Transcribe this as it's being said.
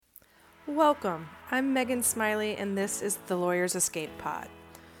Welcome. I'm Megan Smiley, and this is the Lawyer's Escape Pod.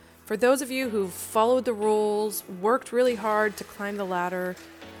 For those of you who've followed the rules, worked really hard to climb the ladder,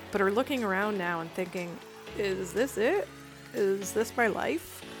 but are looking around now and thinking, is this it? Is this my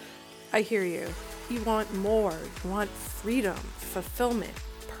life? I hear you. You want more. You want freedom, fulfillment,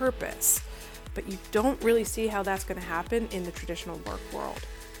 purpose, but you don't really see how that's going to happen in the traditional work world.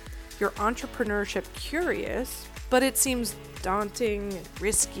 You're entrepreneurship curious, but it seems daunting and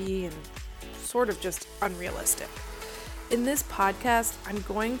risky and sort of just unrealistic. In this podcast, I'm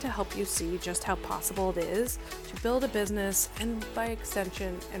going to help you see just how possible it is to build a business and, by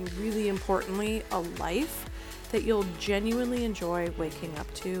extension, and really importantly, a life that you'll genuinely enjoy waking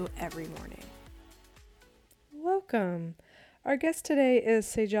up to every morning. Welcome. Our guest today is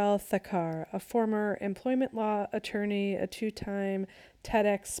Sejal Thakkar, a former employment law attorney, a two-time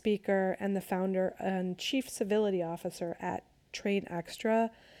TEDx speaker, and the founder and chief civility officer at Train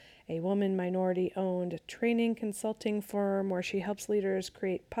Extra, a woman minority-owned training consulting firm where she helps leaders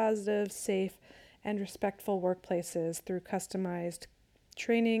create positive, safe, and respectful workplaces through customized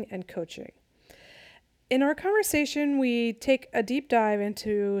training and coaching. In our conversation, we take a deep dive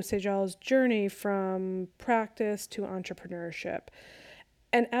into Sejal's journey from practice to entrepreneurship.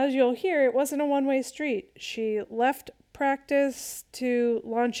 And as you'll hear, it wasn't a one-way street. She left practice to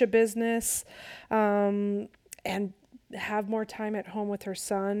launch a business and have more time at home with her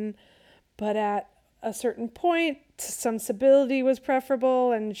son. But at a certain point, some stability was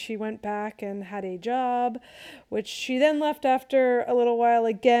preferable, and she went back and had a job, which she then left after a little while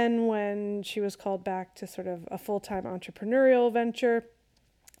again when she was called back to sort of a full-time entrepreneurial venture.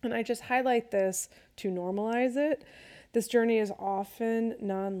 And I just highlight this to normalize it. This journey is often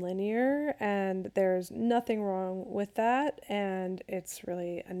non-linear, and there's nothing wrong with that, and it's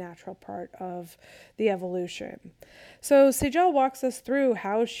really a natural part of the evolution. So Sejal walks us through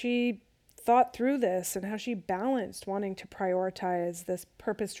how she thought through this and how she balanced wanting to prioritize this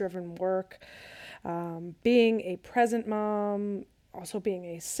purpose-driven work, being a present mom, also being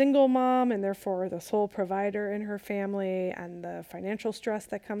a single mom and therefore the sole provider in her family, and the financial stress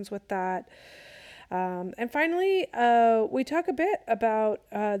that comes with that. And finally, we talk a bit about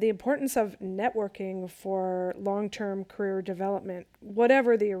the importance of networking for long-term career development,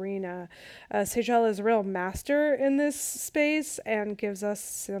 whatever the arena. Sejal is a real master in this space and gives us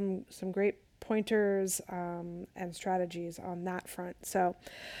some great pointers and strategies on that front. So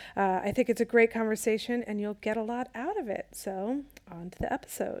I think it's a great conversation and you'll get a lot out of it. So on to the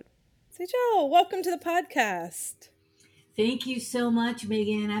episode. Sejal, welcome to the podcast. Thank you so much,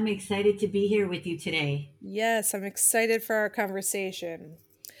 Megan. I'm excited to be here with you today. Yes, I'm excited for our conversation.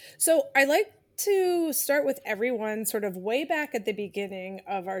 So I like to start with everyone sort of way back at the beginning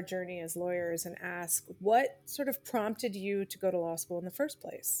of our journey as lawyers and ask what sort of prompted you to go to law school in the first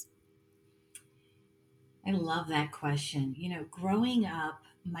place? I love that question. Growing up,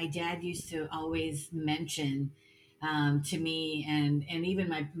 my dad used to always mention to me and even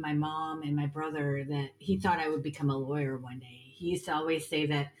my mom and my brother that he thought I would become a lawyer one day. He used to always say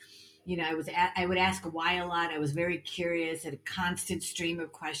that, I would ask why a lot. I was very curious, had a constant stream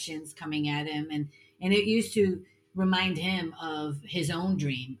of questions coming at him, and it used to remind him of his own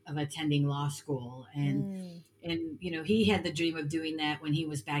dream of attending law school. And he had the dream of doing that when he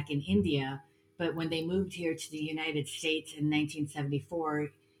was back in India, but when they moved here to the United States in 1974,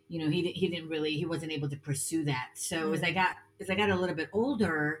 he wasn't able to pursue that. So as I got a little bit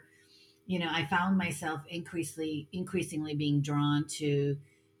older, I found myself increasingly being drawn to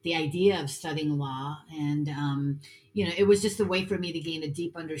the idea of studying law. And, it was just a way for me to gain a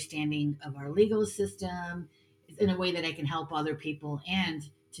deep understanding of our legal system in a way that I can help other people and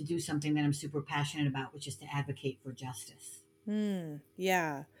to do something that I'm super passionate about, which is to advocate for justice.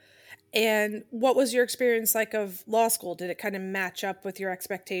 Yeah. And what was your experience like of law school? Did it kind of match up with your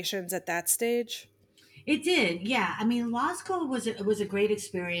expectations at that stage? It did, yeah. I mean, law school was a great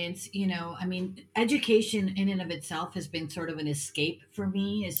experience. Education in and of itself has been sort of an escape for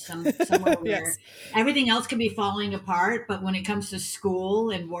me, is somewhere where Yes. everything else can be falling apart, but when it comes to school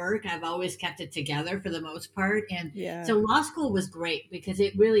and work, I've always kept it together for the most part. And Yeah. so law school was great because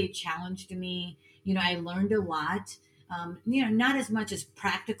it really challenged me. I learned a lot. Not as much as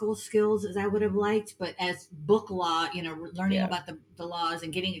practical skills as I would have liked, but as book law, learning Yeah. about the laws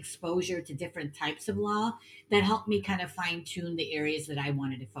and getting exposure to different types of law that helped me kind of fine tune the areas that I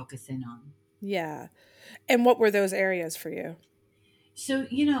wanted to focus in on. Yeah. And what were those areas for you? So,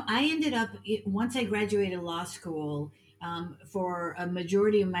 I ended up, once I graduated law school, for a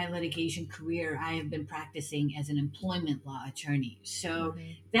majority of my litigation career, I have been practicing as an employment law attorney. So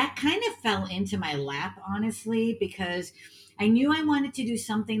Mm-hmm. that kind of fell into my lap, honestly, because I knew I wanted to do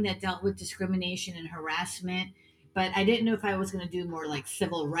something that dealt with discrimination and harassment, but I didn't know if I was going to do more like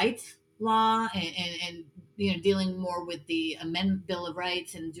civil rights law and dealing more with the Bill of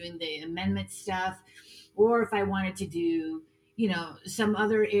Rights and doing the amendment stuff, or if I wanted to do some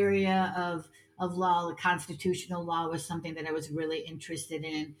other area of law. The constitutional law was something that I was really interested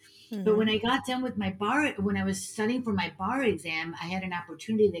in. But when Mm-hmm. I got done with my bar, when I was studying for my bar exam, I had an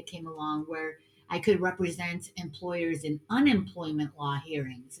opportunity that came along where I could represent employers in unemployment law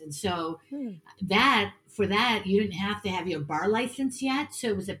hearings. And so that for that you didn't have to have your bar license yet. So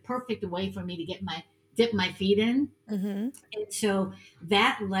it was a perfect way for me to get my dip my feet in. Mm-hmm. And so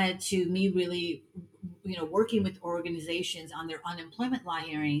that led to me really, working with organizations on their unemployment law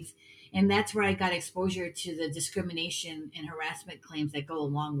hearings. And that's where I got exposure to the discrimination and harassment claims that go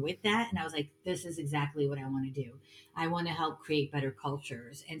along with that. And I was like, this is exactly what I want to do. I want to help create better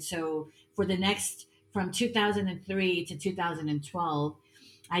cultures. And so for the next, from 2003 to 2012,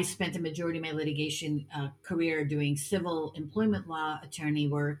 I spent a majority of my litigation career doing civil employment law attorney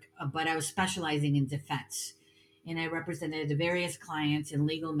work, but I was specializing in defense, and I represented the various clients in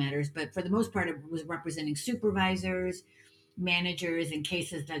legal matters. But for the most part, it was representing supervisors, managers, in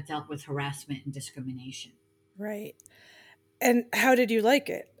cases that dealt with harassment and discrimination. Right. And how did you like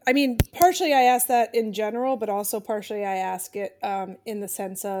it? I mean, partially I ask that in general, but also partially I ask it in the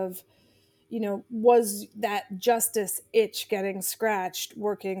sense of, was that justice itch getting scratched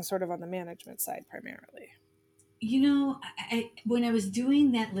working sort of on the management side primarily? When I was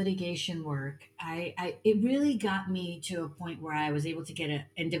doing that litigation work, it really got me to a point where I was able to get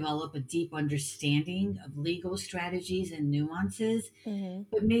and develop a deep understanding of legal strategies and nuances. Mm-hmm.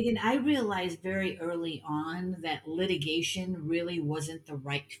 But Megan, I realized very early on that litigation really wasn't the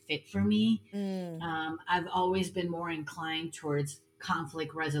right fit for me. Mm, I've always been more inclined towards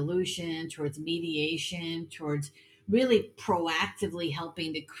conflict resolution, towards mediation, towards really proactively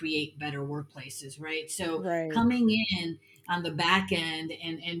helping to create better workplaces, right? So right. coming in on the back end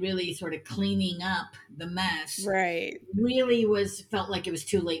and really sort of cleaning up the mess Right. really was felt like it was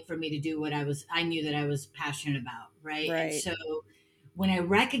too late for me to do what I knew that I was passionate about, right? And Right. so when I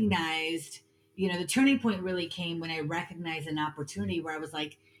recognized, the turning point really came when I recognized an opportunity where I was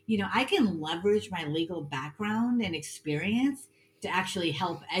like, I can leverage my legal background and experience to actually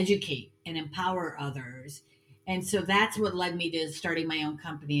help educate and empower others. And so that's what led me to starting my own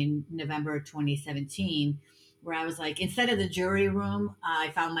company in November 2017, where I was like, instead of the jury room,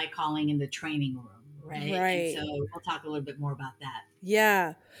 I found my calling in the training room, right? And so Right. we'll talk a little bit more about that.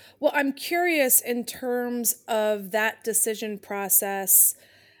 Yeah. Well, I'm curious in terms of that decision process.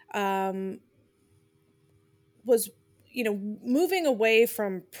 Um, was moving away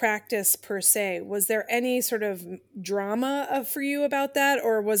from practice per se, was there any sort of drama for you about that,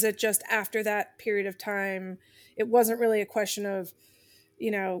 or was it just after that period of time it wasn't really a question of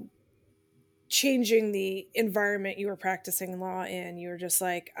you know changing the environment you were practicing law in? You were just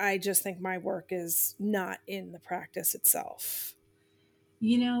like, I just think my work is not in the practice itself.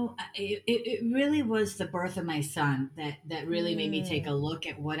 It really was the birth of my son that really made me take Mm. a look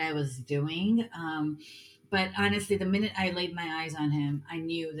at what I was doing. But honestly, the minute I laid my eyes on him, I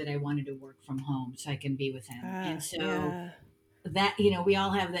knew that I wanted to work from home so I can be with him. And Ah, so yeah. that we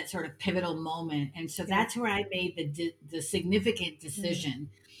all have that sort of pivotal moment, and so Yep. that's where I made the significant Mm. decision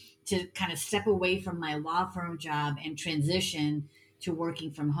to kind of step away from my law firm job and transition to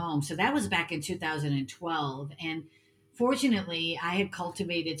working from home. So that was back in 2012. And fortunately, I had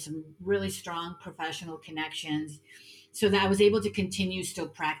cultivated some really strong professional connections so that I was able to continue still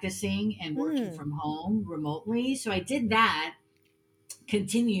practicing and working Mm. from home remotely. So I did that,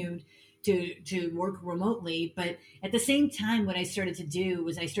 continued to work remotely, but at the same time what I started to do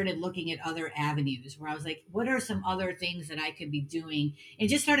was I started looking at other avenues where I was like, what are some other things that I could be doing, and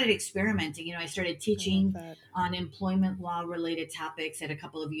just started experimenting. I started I love teaching that. on employment law related topics at a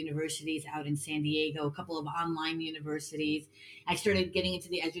couple of universities out in San Diego, a couple of online universities. I started getting into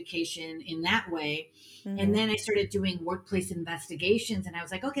the education in that way, and Mm-hmm. then I started doing workplace investigations, and I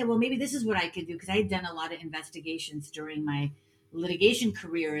was like, okay, well, maybe this is what I could do, because I had done a lot of investigations during my litigation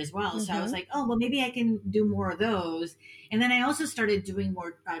career as well. So I was Mm-hmm. like, oh, well, maybe I can do more of those. And then I also started doing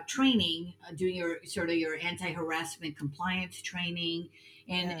more training, doing your sort of your anti-harassment compliance training,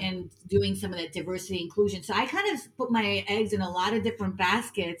 Yeah. and doing some of that diversity inclusion. So I kind of put my eggs in a lot of different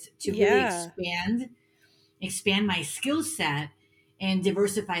baskets to really Yeah. expand my skill set and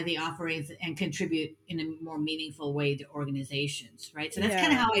diversify the offerings and contribute in a more meaningful way to organizations, right? So that's kind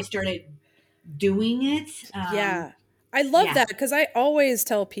of Yeah. how I started doing it. Yeah. I love Yeah, that because I always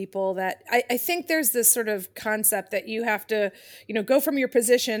tell people that I think there's this sort of concept that you have to, go from your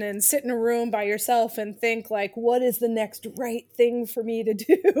position and sit in a room by yourself and think like, what is the next right thing for me to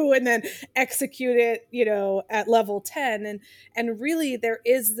do? And then execute it, at level 10. And really there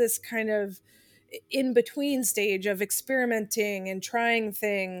is this kind of in between stage of experimenting and trying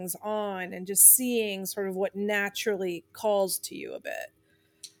things on and just seeing sort of what naturally calls to you a bit.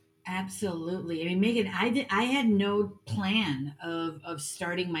 absolutely. I mean, Megan, I had no plan of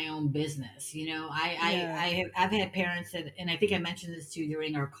starting my own business. Yeah. I've had parents that, and I think I mentioned this to you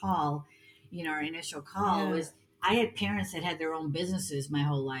during our call, our initial call Yeah. was I had parents that had their own businesses my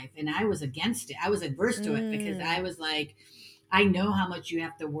whole life, and I was against it. I was adverse to it because I Mm. was like, I know how much you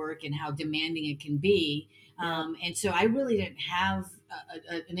have to work and how demanding it can be. Yep. And so I really didn't have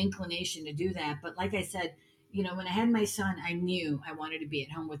an inclination to do that. But like I said, when I had my son, I knew I wanted to be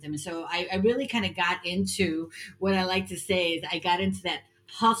at home with him. And so I really kind of got into what I like to say is I got into that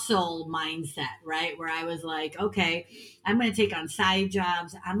hustle mindset, right? Where I was like, okay, I'm going to take on side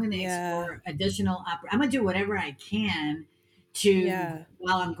jobs. I'm going to Yeah. explore I'm going to do whatever I can to Yeah.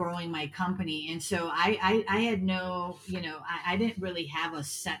 while I'm growing my company. And so I had no, I didn't really have a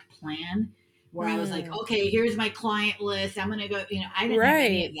set plan where I was like, Mm. okay, here's my client list. I'm going to go, I didn't have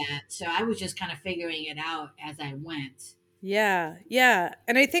any of Right. that. So I was just kind of figuring it out as I went. Yeah. Yeah.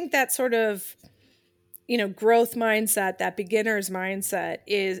 And I think that sort of, growth mindset, that beginner's mindset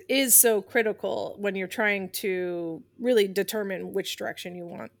is so critical when you're trying to really determine which direction you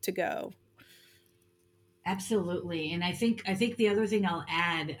want to go. Absolutely, and I think the other thing I'll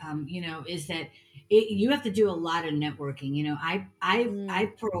add, is that you have to do a lot of networking. I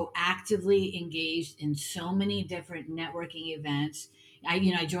Mm. proactively engaged in so many different networking events. I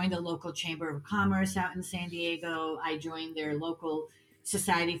joined the local chamber of commerce out in San Diego. I joined their local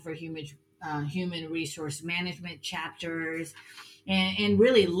Society for Human Resource Management chapters, and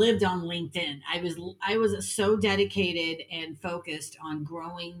really lived on LinkedIn. I was so dedicated and focused on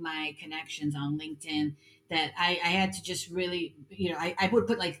growing my connections on LinkedIn that I had to just really, I would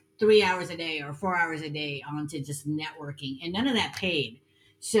put like 3 hours a day or 4 hours a day onto just networking, and none of that paid.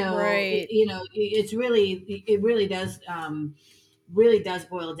 So Right. it really does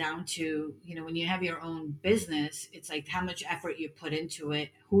boil down to, when you have your own business, it's like how much effort you put into it,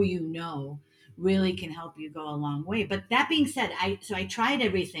 who really can help you go a long way. But that being said, I tried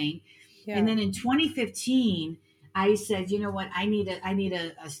everything, and Yeah. then in 2015 I said, you know what, I need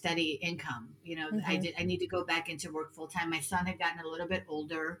a steady income. Hmm. I need to go back into work full time. My son had gotten a little bit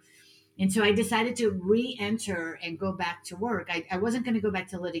older, and so I decided to re-enter and go back to work. I wasn't going to go back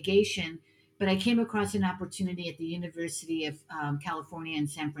to litigation, but I came across an opportunity at the University of California in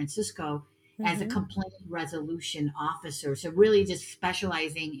San Francisco as a Hmm. complaint resolution officer. So really just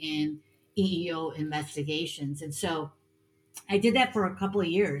specializing in EEO investigations. And so I did that for a couple of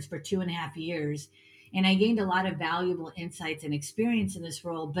years, for 2.5 years, and I gained a lot of valuable insights and experience in this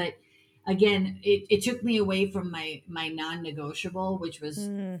role. But again, it took me away from my non-negotiable, which was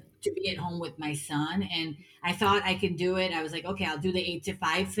Mm. to be at home with my son. And I thought I could do it. I was like, okay, I'll do the 8 to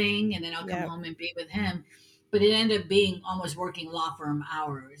 5 thing, and then I'll come Yep. home and be with him. But it ended up being almost working law firm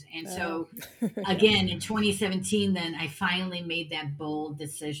hours. And Oh. so Yep. again in 2017, then I finally made that bold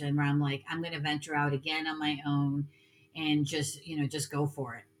decision where I'm like, I'm going to venture out again on my own and just go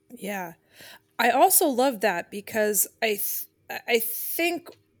for it. Yeah. I also love that because I think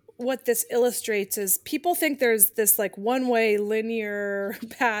what this illustrates is people think there's this like one way linear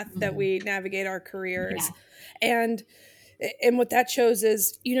path that Mhm. we navigate our Yeah, careers. And and what that shows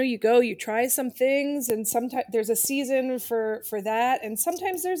is, you go, you try some things, and sometimes there's a season for that, and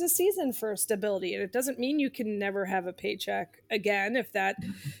sometimes there's a season for stability, and it doesn't mean you can never have a paycheck again if that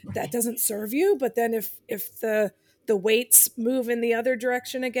right. doesn't serve you. But then if the weights move in the other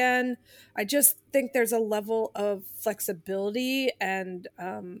direction again, I just think there's a level of flexibility and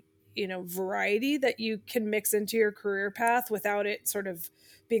variety that you can mix into your career path without it sort of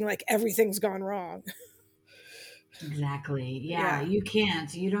being like everything's gone wrong. Exactly. Yeah, Yeah. you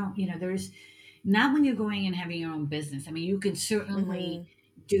can't. You don't, there's not when you're going and having your own business. I mean, you can certainly Hmm.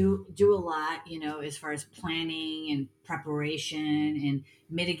 do a lot, as far as planning and preparation and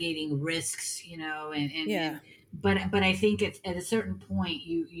mitigating risks, Yeah. but I think it's at a certain point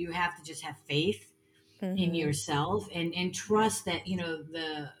you have to just have faith in Hmm. yourself and Yep. trust that,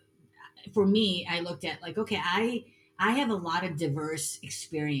 the for me, I looked at like, okay, I have a lot of diverse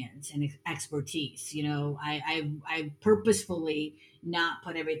experience and expertise. I purposefully not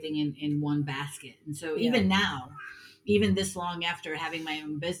put everything in one basket. And so Yeah. even now, even this long after having my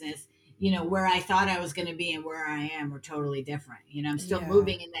own business, where I thought I was going to be and where I am are totally different. I'm still Yeah.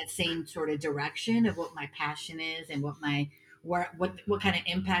 moving in that same sort of direction of what my passion is and what kind of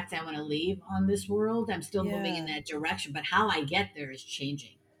impact I want to leave on this world. I'm still moving in Yeah. that direction, but how I get there is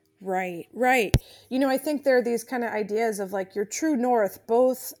changing. Right, right. I think there are these kind of ideas of like your true north,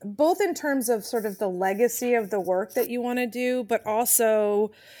 both in terms of sort of the legacy of the work that you want to do, but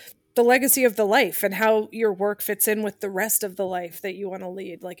also the legacy of the life and how your work fits in with the rest of the life that you want to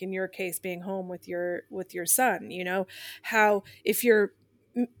lead, like in your case being home with your son, how if you're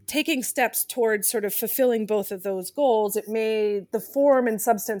taking steps towards sort of fulfilling both of those goals, the form and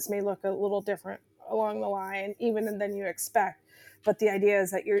substance may look a little different along the line even than you expect, but the idea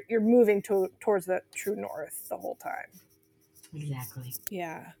is that you're moving towards the true north the whole time. Exactly.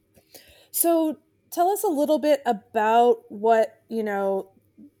 Yeah. So tell us a little bit about what,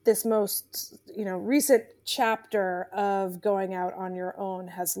 this most, recent chapter of going out on your own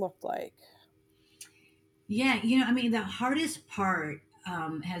has looked like. Yeah, I mean, the hardest part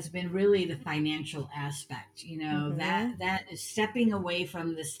has been really the financial aspect. Mhm. That is stepping away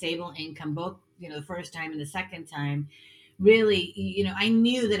from the stable income, both the first time and the second time. Really, I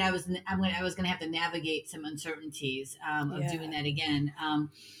knew that I was going to have to navigate some uncertainties of doing Yeah. that again.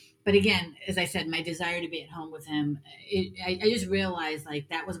 But again, as I said, my desire to be at home with him, I just realized like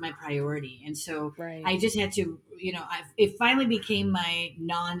that was my priority, and so Right. I just had to, it finally became my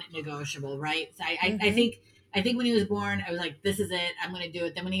non-negotiable, right? So Mhm. I think when he was born, I was like, this is it, I'm going to do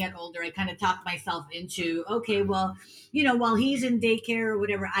it. Then when he got older, I kind of talked myself into, okay, well, while he's in daycare or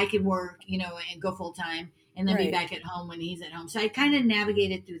whatever, I can work, and go full time, and then be Right. back at home when he's at home. So I kind of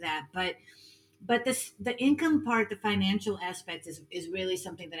navigated through that, but the income part, the financial aspect is really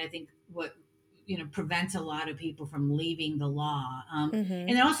something that I think what prevents a lot of people from leaving the law. And Mhm.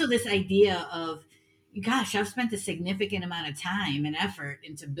 then also this idea of, gosh, I've spent a significant amount of time and effort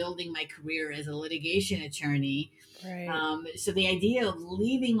into building my career as a litigation attorney. Right. So the idea of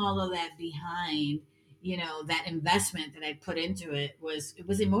leaving all of that behind, that investment that I put into it was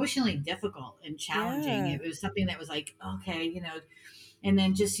emotionally difficult and challenging. Yeah. It was something that was like, okay, and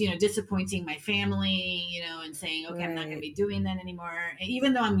then just disappointing my family, and saying, okay, I'm not going to Right. be doing that anymore,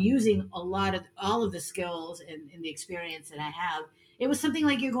 even though I'm using a lot of all of the skills and the experience that I have. It was something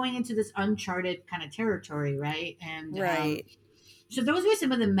like you're going into this uncharted kind of territory, right? And Right. so those were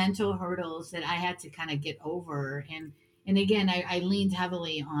some of the mental hurdles that I had to kind of get over. And again, I leaned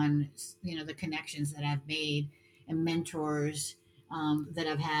heavily on the connections that I've made and mentors that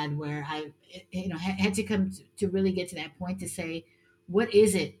I've had, where I had to come to really get to that point to say, what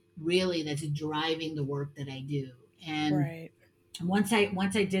is it really that's driving the work that I do? And Right. once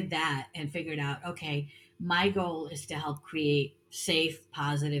I did that and figured out, okay, my goal is to help create safe,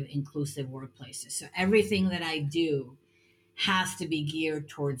 positive, inclusive workplaces. So everything that I do has to be geared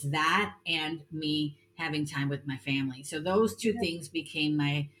towards that and me having time with my family. So those two things became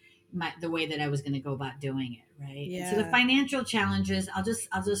my the way that I was going to go about doing it, right? And so the Yeah. financial challenges, I'll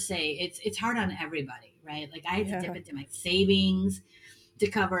just say it's hard on everybody, right? Like I had to dip Yeah. into my savings to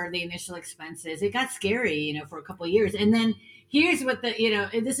cover the initial expenses. It got scary, for a couple of years. And then here's what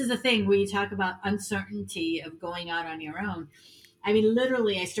this is the thing where you talk about uncertainty of going out on your own. I mean,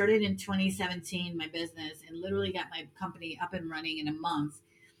 literally, I started in 2017 my business and literally got my company up and running in a month.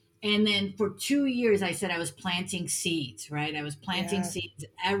 And then for 2 years, I said I was planting seeds, right? I was planting Yeah. seeds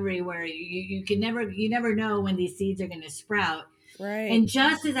everywhere. You never know when these seeds are going to sprout. Right. And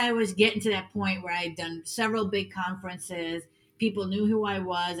just as I was getting to that point where I'd done several big conferences, people knew who I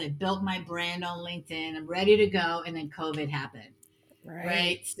was, I built my brand on LinkedIn, I'm ready to go. And then COVID happened, Right.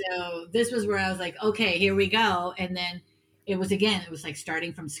 right? So this was where I was like, okay, here we go. And then it was like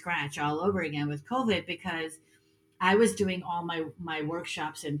starting from scratch all over again with COVID, because I was doing all my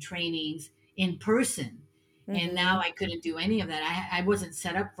workshops and trainings in person. And now Mhm. I couldn't do any of that. I wasn't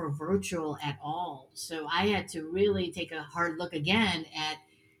set up for virtual at all. So I had to really take a hard look again at,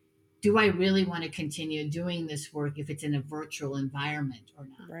 do I really want to continue doing this work if it's in a virtual environment or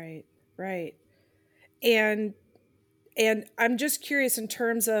not? Right. Right. And I'm just curious in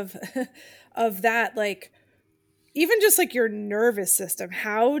terms of of that, like even just like your nervous system,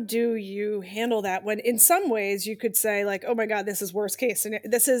 how do you handle that when in some ways you could say like, oh my god, this is worst case and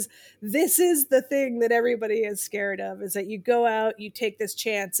this is the thing that everybody is scared of, is that you go out, you take this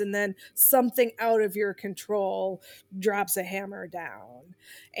chance, and then something out of your control drops a hammer down.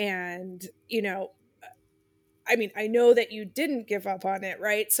 And I mean, I know that you didn't give up on it,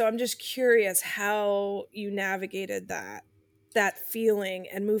 right? So I'm just curious how you navigated that feeling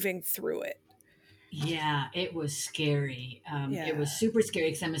and moving through it. Yeah, it was scary. It Yeah. was super scary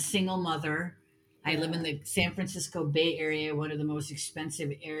because I'm a single mother. I live in Yeah. the San Francisco Bay Area, one of the most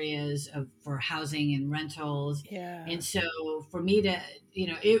expensive areas for housing and rentals. Yeah. And so for me to,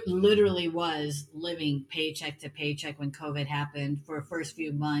 it literally was living paycheck to paycheck when COVID happened for the first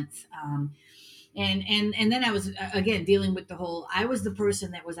few months. And then I was again dealing with the whole. I was the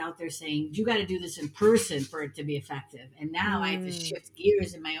person that was out there saying you got to do this in person for it to be effective, and now I have to Mm. shift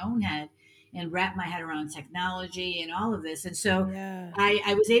gears in my own head and wrap my head around technology and all of this. And so Yeah.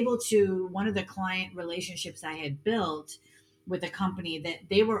 I was able to, one of the client relationships I had built with a company, that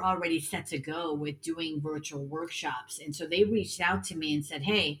they were already set to go with doing virtual workshops, and so they reached out to me and said,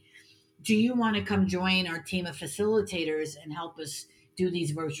 hey, do you want to come join our team of facilitators and help us do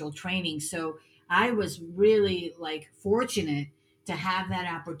these virtual trainings? So I was really like fortunate to have that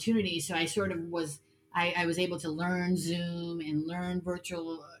opportunity. So I sort of was, I was able to learn Zoom and learn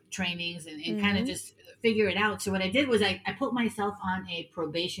virtual trainings and kind of Mm-hmm. just figure it out. So what I did was I put myself on a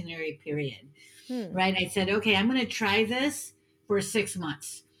probationary period, Hmm. right? I said, okay, I'm going to try this for 6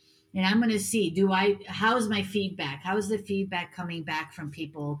 months, and I'm going to see, how's my feedback? How's the feedback coming back from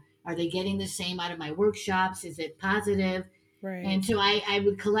people? Are they getting the same out of my workshops? Is it positive? Right. And so I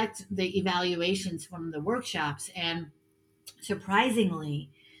would collect the evaluations from the workshops. And surprisingly,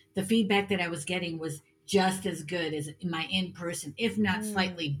 the feedback that I was getting was just as good as my in person, if not Mm.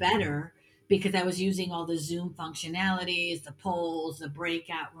 slightly better, because I was using all the Zoom functionalities, the polls, the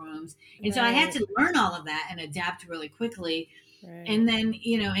breakout rooms. And so I had Right. to learn all of that and adapt really quickly. Right. And then,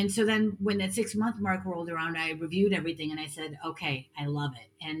 and so then when that 6 month mark rolled around, I reviewed everything and I said, okay, I love it.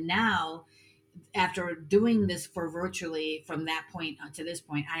 And now, after doing this for virtually from that point to this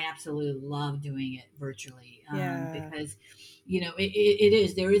point, I absolutely love doing it virtually, Yeah. because, it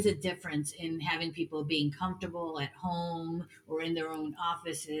is, there is a difference in having people being comfortable at home or in their own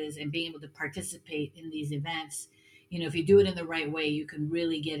offices and being able to participate in these events. If you do it in the right way, you can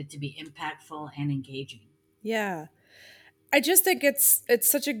really get it to be impactful and engaging. Yeah. I just think it's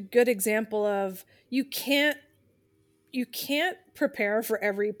such a good example of you can't prepare for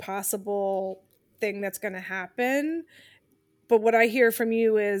every possible thing that's going to happen. But what I hear from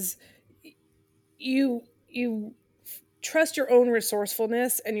you is you trust your own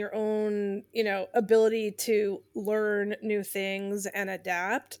resourcefulness and your own, ability to learn new things and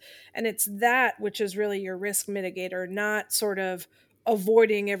adapt. And it's that which is really your risk mitigator, not sort of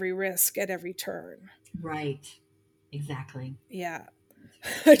avoiding every risk at every turn. Right. Exactly. Yeah.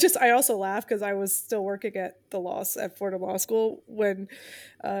 I also laugh because I was still working at at Florida Law School when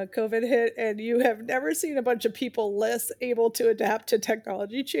COVID hit, and you have never seen a bunch of people less able to adapt to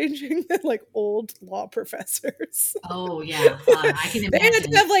technology changing than like old law professors. Oh yeah, I can They had to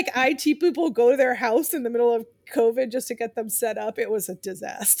imagine. have like IT people go to their house in the middle of COVID just to get them set up. It was a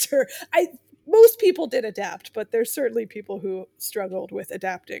disaster. I Most people did adapt, but there's certainly people who struggled with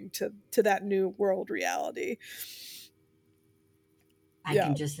adapting to that new world reality. I Yeah.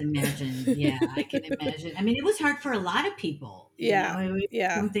 can just imagine. Yeah, I can imagine. I mean, it was hard for a lot of people. Yeah. It was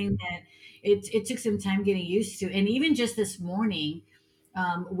Yeah. something that it took some time getting used to. And even just this morning,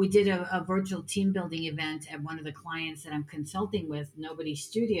 we did a virtual team building event at one of the clients that I'm consulting with, Nobody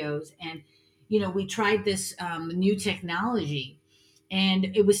Studios, and we tried this new technology,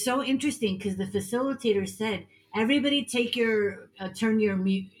 and it was so interesting because the facilitator said, "Everybody, take your turn your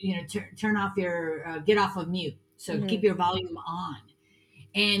mute, turn off your get off of mute, so Hmm. keep your volume on."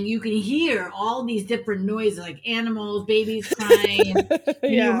 And you can hear all these different noises like animals, babies crying, and you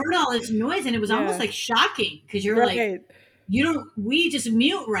Yeah. heard all this noise, and it was almost Yeah. like shocking because you're like, Right. you don't we just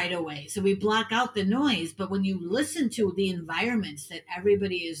mute right away, so we block out the noise. But when you listen to the environments that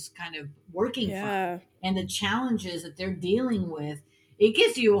everybody is kind of working from Yeah. and the challenges that they're dealing with, it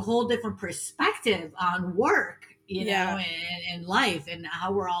gives you a whole different perspective on work, Yeah. and life, and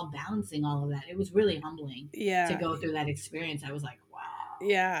how we're all balancing all of that. It was really humbling to Yeah. go through that experience. I was like, wow.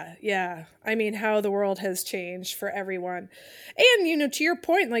 Yeah, yeah. I mean, how the world has changed for everyone. And to your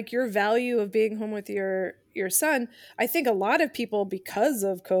point, like your value of being home with your son, I think a lot of people, because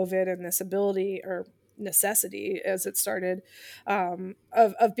of COVID and this ability or necessity as it started,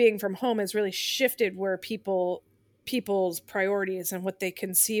 of being from home has really shifted where people's priorities and what they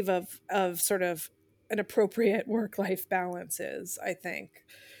conceive of sort of an appropriate work-life balance is, I think.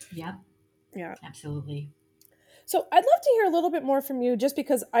 Yep, Yeah. absolutely. So I'd love to hear a little bit more from you, just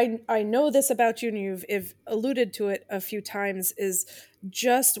because I know this about you, and you've alluded to it a few times, is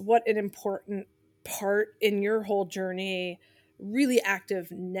just what an important part in your whole journey really active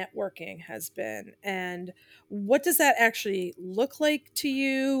networking has been. And what does that actually look like to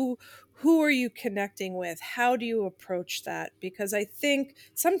you? who are you connecting with? How do you approach that? Because I think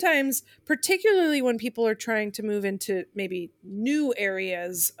sometimes, particularly when people are trying to move into maybe new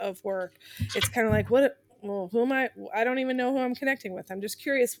areas of work, it's kind of like, what? Well, who am I? I don't even know who I'm connecting with. I'm just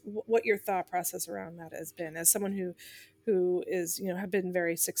curious what your thought process around that has been, as someone who is, have been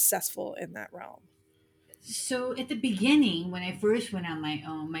very successful in that realm. So at the beginning, when I first went on my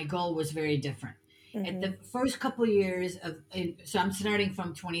own, my goal was very different. At Mm-hmm. the first couple of years so I'm starting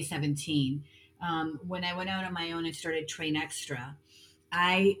from 2017. When I went out on my own and started Train Extra,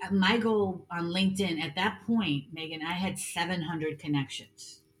 my goal on LinkedIn at that point, Megan, I had 700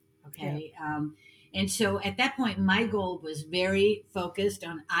 connections. Yeah. Okay, and so at that point, my goal was very focused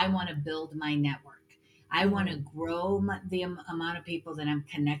on I want to build my network. I want Mm-hmm. to grow the amount of people that I'm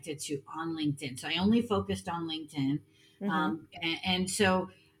connected to on LinkedIn. So I only focused on LinkedIn, Mm-hmm. and so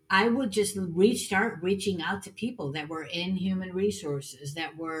I would just start reaching out to people that were in human resources,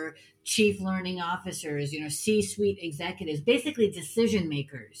 that were chief learning officers, C-suite executives, basically decision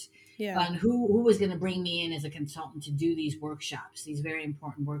makers Yeah. on who was going to bring me in as a consultant to do these workshops, these very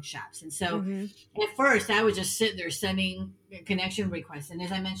important workshops. And so Mm-hmm. at first I would just sit there sending connection requests. And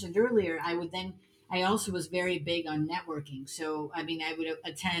as I mentioned earlier, I also was very big on networking. So, I mean, I would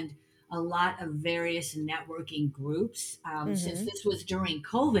attend a lot of various networking groups. Since Mm-hmm. this was during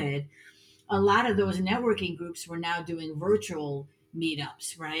COVID, a lot of those networking groups were now doing virtual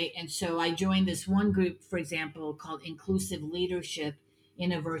meetups, right? And so I joined this one group, for example, called Inclusive Leadership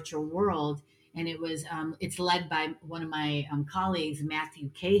in a Virtual World, and it's led by one of my colleagues, Matthew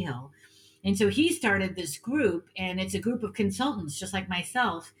Cahill, and so he started this group, and it's a group of consultants, just like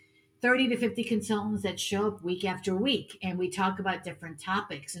myself, 30 to 50 consultants that show up week after week, and we talk about different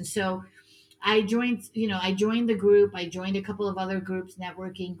topics. And so I joined the group. I joined a couple of other groups,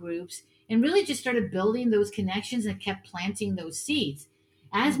 networking groups, and really just started building those connections and kept planting those seeds.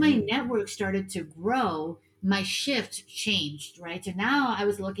 As my Mm-hmm. network started to grow, my shift changed, right? So now I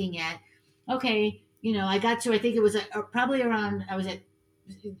was looking at, okay, I got to, I think it was probably around, I was at,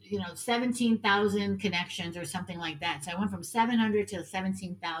 17,000 connections or something like that. So I went from 700 to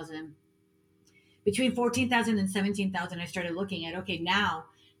 17,000. Between 14,000 and 17,000, I started looking at, okay, now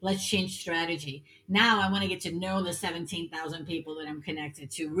let's change strategy. Now I want to get to know the 17,000 people that I'm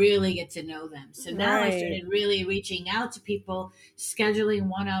connected to, really get to know them. So now I Right. started really reaching out to people, scheduling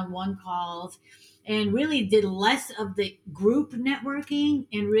one on one calls, and really did less of the group networking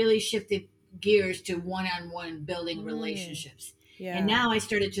and really shifted gears to one on one building Mm. relationships. And Yeah. now I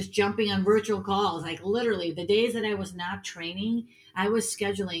started just jumping on virtual calls. Like literally, the days that I was not training, I was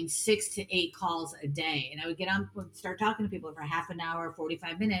scheduling 6 to 8 calls a day. And I would get on, start talking to people for half an hour,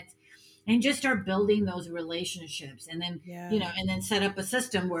 45 minutes, and just start building those relationships. And then, Yeah. and then set up a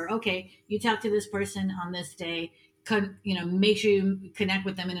system where, okay, you talk to this person on this day, make sure you connect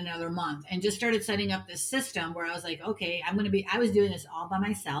with them in another month. And just started setting up this system where I was like, okay, I was doing this all by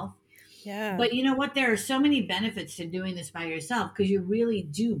myself. Yeah. But you know what? There are so many benefits to doing this by yourself because you really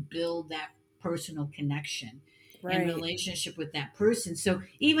do build that personal connection and Right. relationship with that person. So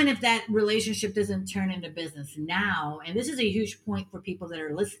even if that relationship doesn't turn into business now, and this is a huge point for people that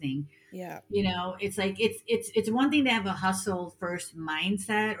are listening, Yeah. it's like it's one thing to have a hustle first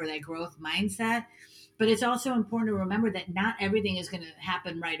mindset or that growth mindset, but it's also important to remember that not everything is going to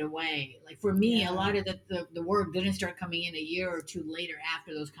happen right away. Like for me, a Yeah. lot of the work didn't start coming in a year or two later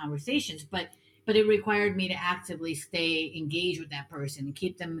after those conversations, but it required me to actively stay engaged with that person and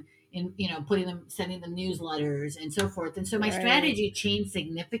keep them in, putting them, sending them newsletters and so forth. And so my Right. strategy changed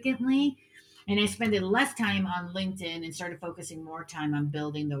significantly, and I spent less time on LinkedIn and started focusing more time on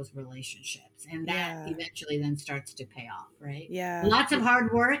building those relationships. And that Yeah. eventually then starts to pay off, right? Yeah. Lots of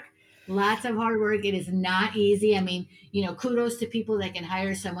hard work. Lots of hard work. It is not easy. I mean, kudos to people that can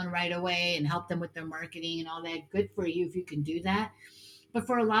hire someone right away and help them with their marketing and all that. Good for you if you can do that. But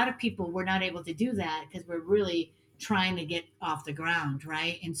for a lot of people, we're not able to do that because we're really trying to get off the ground,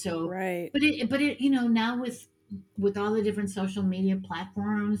 right? And so, Right. now with all the different social media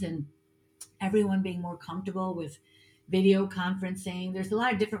platforms and everyone being more comfortable with video conferencing, there's a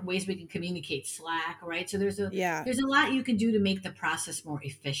lot of different ways we can communicate. Slack, right? So Yeah. there's a lot you can do to make the process more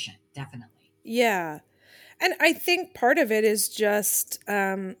efficient. Definitely. Yeah. And I think part of it is just,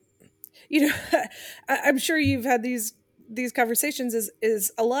 you know, I'm sure you've had these conversations.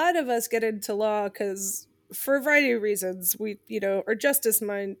 Is a lot of us get into law because for a variety of reasons we, or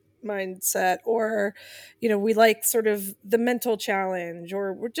mindset, or we like sort of the mental challenge,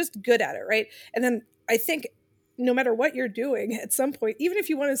 or we're just good at it, right? And then I think no matter what you're doing, at some point, even if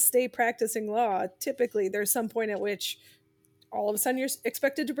you want to stay practicing law, typically there's some point at which all of a sudden you're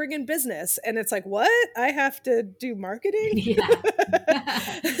expected to bring in business, and it's like, what? I have to do marketing? Yeah.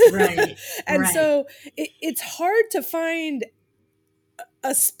 Right. And Right. so it's hard to find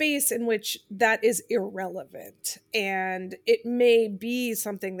a space in which that is irrelevant, and it may be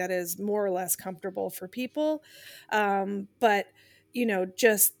something that is more or less comfortable for people, but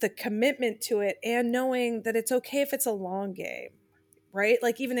just the commitment to it and knowing that it's okay if it's a long game, right?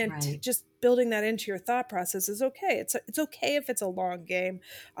 Like even in Right. just building that into your thought process is okay. It's okay if it's a long game.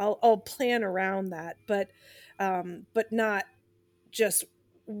 I'll plan around that, but not just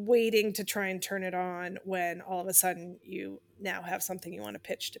waiting to try and turn it on when all of a sudden you now have something you want to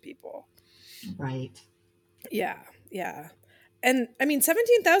pitch to people. Right. Yeah, yeah. And I mean,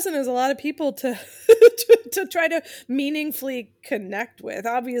 17,000 is a lot of people to, to try to meaningfully connect with.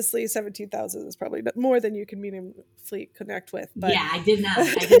 Obviously, 17,000 is probably more than you can meaningfully connect with, but Yeah, I did not.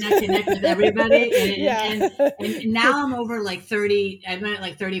 I did not connect with everybody, yeah. and now I'm over like 30. I'm at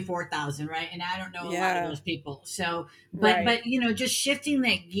like 34,000, right? And I don't know a lot of Yeah, those people. So, right. but just shifting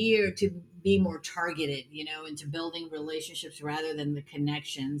that gear to be more targeted, into building relationships rather than the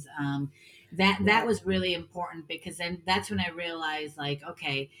connections. That Yeah. was really important because then that's when I realized, like,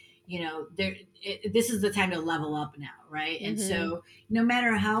 okay, this is the time to level up now, right? And Mhm. so no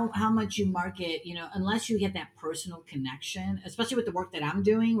matter how much you market, unless you get that personal connection, especially with the work that I'm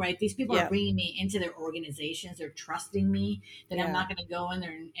doing, right? These people are Yeah. bringing me into their organizations. They're trusting me that I'm Yeah. not going to go in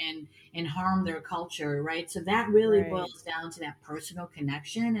there and harm their culture, right? So that really Right. boils down to that personal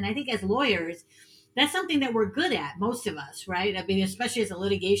connection. And I think as lawyers, that's something that we're good at, most of us, right? I mean, especially as a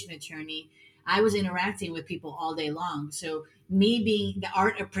litigation attorney, I was interacting with people all day long. So me being the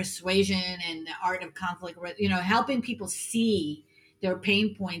art of persuasion and the art of conflict, helping people see their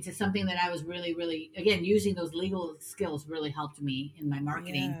pain points is something that I was really, really, again, using those legal skills really helped me in my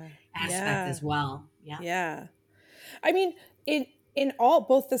marketing Yeah. aspect Yeah. as well. Yeah. Yeah. I mean, in all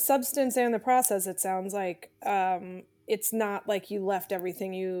both the substance and the process, it sounds like it's not like you left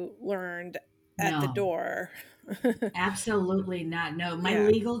everything you learned at the No, door. absolutely not. No, my Yeah.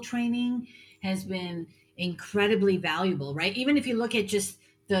 legal training has been incredibly valuable, right? Even if you look at just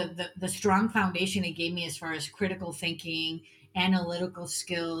the strong foundation it gave me as far as critical thinking, analytical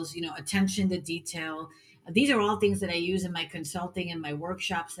skills, attention to detail. These are all things that I use in my consulting and my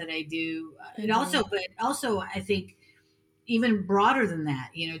workshops that I do. It Mhm. also, but also, I think even broader than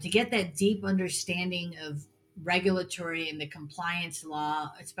that, to get that deep understanding of regulatory and the compliance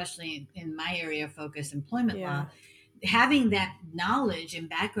law, especially in my area of focus, employment law, Yeah. having that knowledge and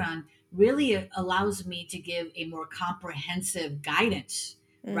background really allows me to give a more comprehensive guidance,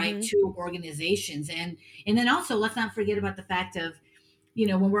 right, Mhm. to organizations. And then also, let's not forget about the fact of,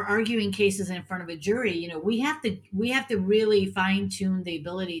 when we're arguing cases in front of a jury, we have to really fine tune the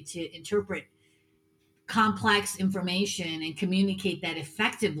ability to interpret complex information and communicate that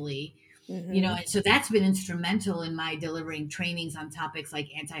effectively. Mhm. And so that's been instrumental in my delivering trainings on topics like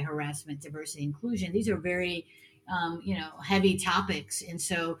anti-harassment, diversity, inclusion. These are very heavy topics, and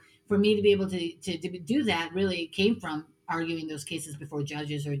so for me to be able to do that really came from arguing those cases before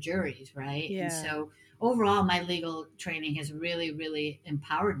judges or juries, right? And Yeah. so overall, my legal training has really, really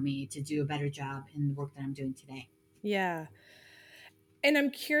empowered me to do a better job in the work that I'm doing today. Yeah. And I'm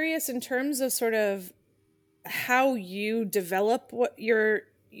curious in terms of sort of how you develop what your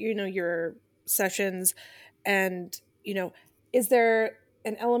sessions, and is there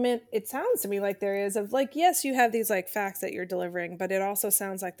an element, it sounds to me like there is, of like, yes, you have these like facts that you're delivering, but it also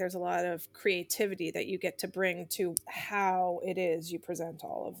sounds like there's a lot of creativity that you get to bring to how it is you present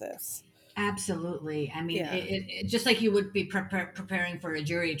all of this. Absolutely. I mean, Yeah. just like you would be preparing for a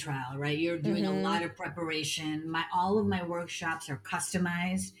jury trial, right? You're doing a Mhm. lot of preparation. All of my workshops are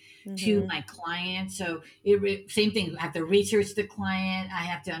customized to Mhm. my client. So same thing. I have to research the client. I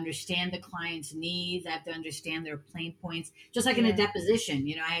have to understand the client's needs. I have to understand their pain points. Just like in a Yeah. deposition,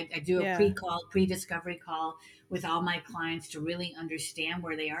 I do a Yeah. pre-call, pre-discovery call with all my clients to really understand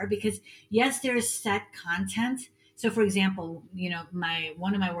where they are. Because yes, there's set content. So, for example, my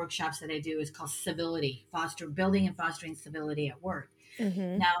one of my workshops that I do is called civility, building and fostering civility at work.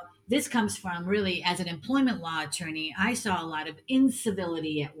 Mhm. Now, this comes from really, as an employment law attorney, I saw a lot of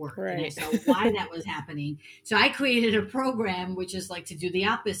incivility at work and I Right. saw why that was happening. So I created a program which is like to do the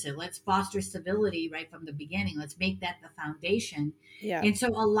opposite. Let's foster civility right from the beginning. Let's make that the foundation. Yeah. And so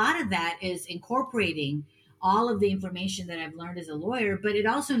a lot of that is incorporating all of the information that I've learned as a lawyer, but it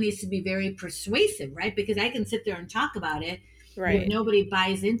also needs to be very persuasive, right? Because I can sit there and talk about it, but if Right. nobody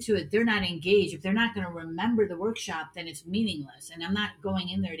buys into it, they're not engaged. If they're not going to remember the workshop, then it's meaningless. And I'm not going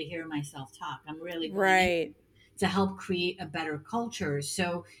in there to hear myself talk. I'm really going in Right. to help create a better culture.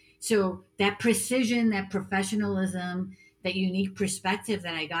 So that precision, that professionalism, that unique perspective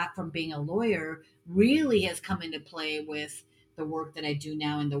that I got from being a lawyer really has come into play with the work that I do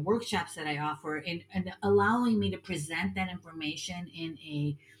now and the workshops that I offer, and allowing me to present that information in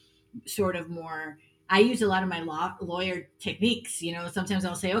a sort of more. I use a lot of my lawyer techniques. Sometimes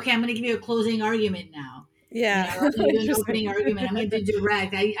I'll say, okay, I'm going to give you a closing argument now. Yeah. I'm going to do an Interesting. opening argument. I'm going to do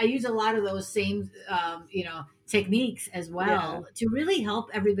direct. I use a lot of those same, techniques as Yeah. well to really help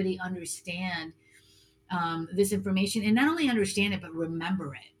everybody understand this information, and not only understand it, but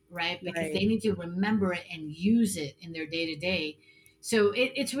remember it, right? Because Right. they need to remember it and use it in their day to day. So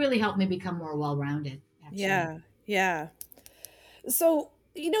it's really helped me become more well rounded, actually. Yeah. Yeah. So,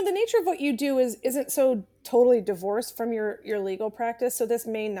 the nature of what you do isn't so totally divorced from your legal practice. So this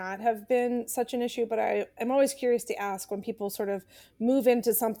may not have been such an issue, but I'm always curious to ask when people sort of move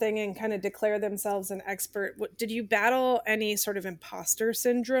into something and kind of declare themselves an expert, did you battle any sort of imposter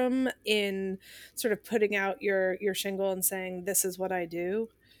syndrome in sort of putting out your shingle and saying, this is what I do?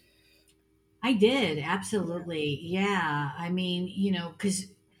 I did, Yeah. absolutely. Yeah. I mean, because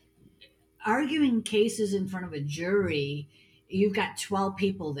arguing cases in front of a jury, you've got 12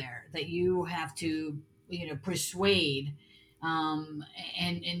 people there that you have to, persuade, um,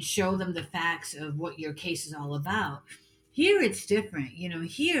 and show them the facts of what your case is all about. Here it's different.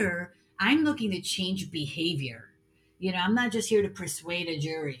 Here I'm looking to change behavior. I'm not just here to persuade a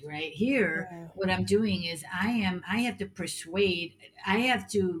jury, right? Here, Yeah. what I'm doing is I have to persuade, I have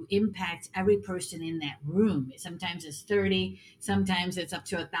to impact every person in that room. Sometimes it's 30, sometimes it's up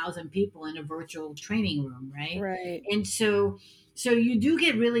to 1,000 people in a virtual training room, right? Right. And so you do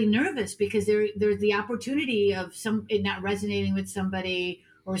get really nervous because there's the opportunity of some it not resonating with somebody,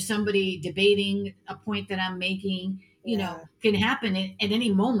 or somebody debating a point that I'm making, Yeah. can happen at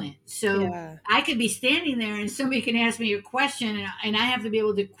any moment. So Yeah. I could be standing there and somebody can ask me a question, and I have to be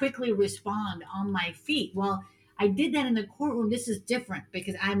able to quickly respond on my feet. Well, I did that in the courtroom. This is different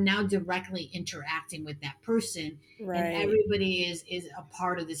because I'm now directly interacting with that person, and Right. everybody is a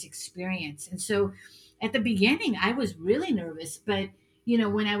part of this experience. And so at the beginning I was really nervous, but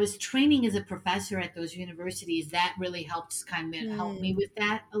when I was training as a professor at those universities, that really help me Hmm. with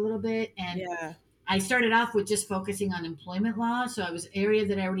that a little bit. And Yeah. I started off with just focusing on employment law. So I was area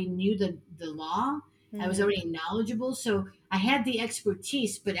that I already knew the law. I was Hmm. already knowledgeable. So I had the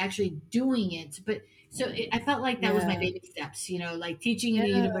expertise, but actually doing it. But I felt like that was my Yeah. baby steps, like teaching in a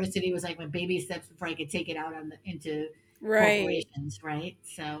Yeah. university was like my baby steps before I could take it out into Right. corporations. Right.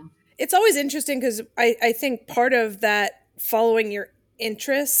 So It's always interesting because I think part of that following your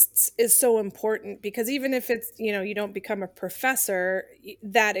interests is so important because even if it's, you don't become a professor,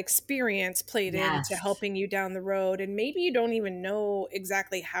 that experience played into yes, helping you down the road. And maybe you don't even know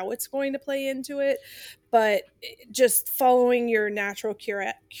exactly how it's going to play into it, but just following your natural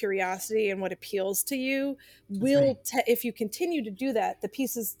curiosity and what appeals to you that's right. if you continue to do that, the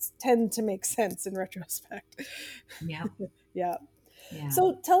pieces tend to make sense in retrospect. Yep. Yeah. Yeah.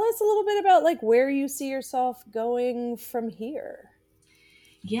 So tell us a little bit about like where you see yourself going from here.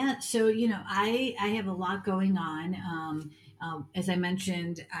 Yeah, so I have a lot going on. As I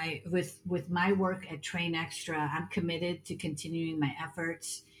mentioned, I with my work at Train Extra, I'm committed to continuing my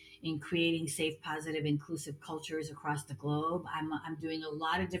efforts in creating safe, positive, inclusive cultures across the globe. I'm doing a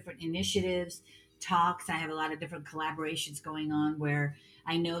lot of different initiatives, talks. I have a lot of different collaborations going on where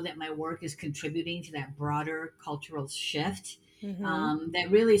I know that my work is contributing to that broader cultural shift, Mhm. that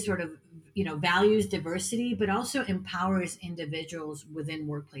really sort of values diversity but also empowers individuals within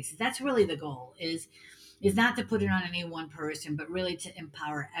workplaces. That's really the goal, is not to put it on any one person, but really to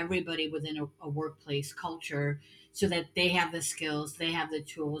empower everybody within a workplace culture, so that they have the skills, they have the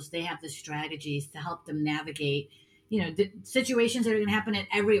tools, they have the strategies to help them navigate the situations that are going to happen at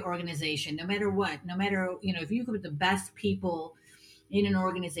every organization, no matter what. No matter, if you put the best people in an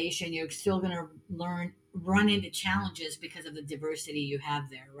organization, you're still going to run into challenges because of the diversity you have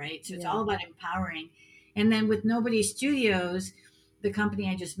there, right? So it's Yeah. all about empowering. And then with Nobody Studios, the company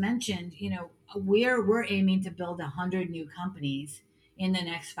I just mentioned, we're aiming to build 100 new companies in the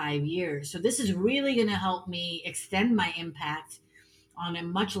next 5 years. So this is really going to help me extend my impact on a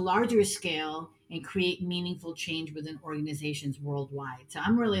much larger scale and create meaningful change within organizations worldwide. So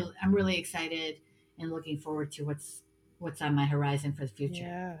I'm really excited and looking forward to what's on my horizon for the future.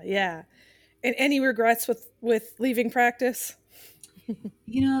 Yeah. Yeah. And any regrets with leaving practice?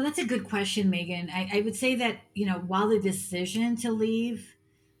 That's a good question, Megan. I would say that, while the decision to leave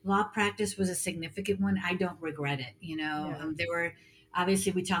law practice was a significant one, I don't regret it. Yeah. There were,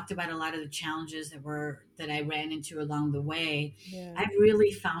 obviously, we talked about a lot of the challenges that I ran into along the way. Yeah. I've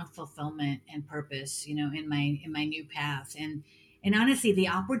really found fulfillment and purpose, in my new path. And And honestly, the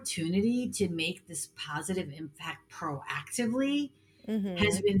opportunity to make this positive impact proactively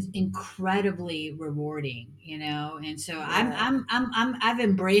has Mhm. been incredibly rewarding, you know. And so Yeah. I've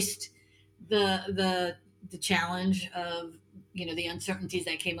embraced the challenge of, you know, the uncertainties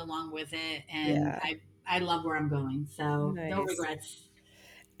that came along with it, and Yeah. I love where I'm going. So no Nice. regrets.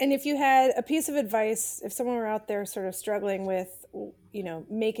 And if you had a piece of advice, if someone were out there sort of struggling with,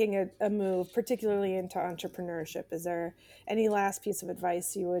 making a move, particularly into entrepreneurship, is there any last piece of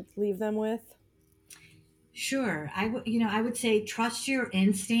advice you would leave them with? Sure, I would say trust your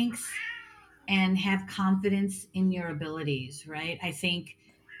instincts and have confidence in your abilities. Right? I think,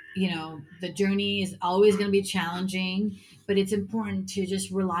 you know, the journey is always going to be challenging, but it's important to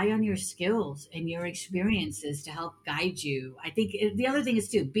just rely on your skills and your experiences to help guide you. I think the other thing is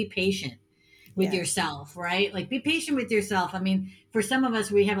to be patient with Yes. yourself, right? Like be patient with yourself. I mean, for some of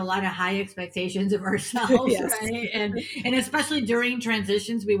us, we have a lot of high expectations of ourselves, Yes. right? And especially during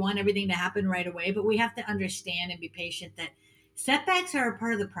transitions, we want everything to happen right away, but we have to understand and be patient that setbacks are a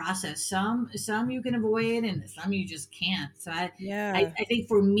part of the process. Some you can avoid and some you just can't. So Yeah. I think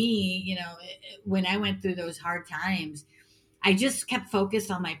for me, you know, when I went through those hard times, I just kept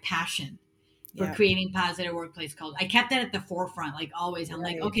focused on my passion for Yeah. creating positive workplace culture. I kept that at the forefront, like always. I'm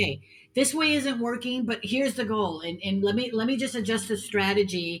like, Right. okay, this way isn't working, but here's the goal. And let me just adjust the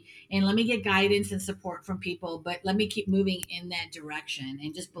strategy and let me get guidance and support from people, but let me keep moving in that direction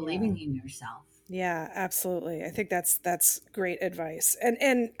and just Yeah. believing in yourself. Yeah, absolutely. I think that's great advice.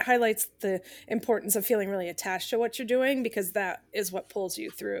 And highlights the importance of feeling really attached to what you're doing, because that is what pulls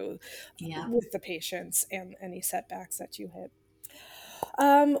you through Yeah. with the patience and any setbacks that you hit.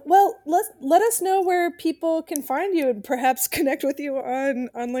 Well, let us know where people can find you and perhaps connect with you on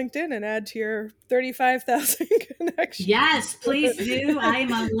LinkedIn and add to your 35,000 connections. Yes, please do. I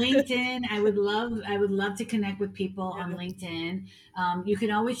am on LinkedIn. I would love to connect with people on Yeah. LinkedIn. You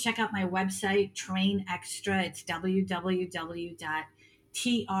can always check out my website, Train Extra. It's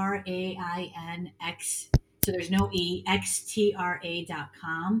www.trainx. So there's no e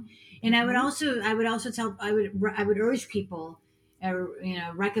xtra.com. And Mhm. I would also tell, I would urge people, you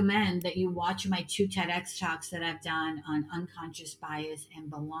know, recommend that you watch my two TEDx talks that I've done on unconscious bias and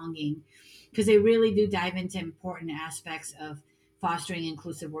belonging, because they really do dive into important aspects of fostering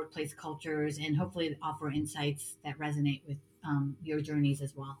inclusive workplace cultures and hopefully offer insights that resonate with your journeys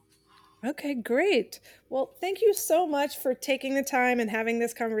as well. Okay, great. Well, thank you so much for taking the time and having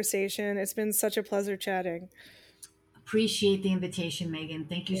this conversation. It's been such a pleasure chatting. Appreciate the invitation, Megan.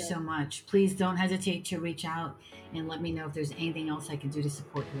 Thank you Yeah. so much. Please don't hesitate to reach out and let me know if there's anything else I can do to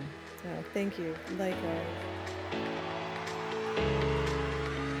support you. Oh, thank you. Likewise.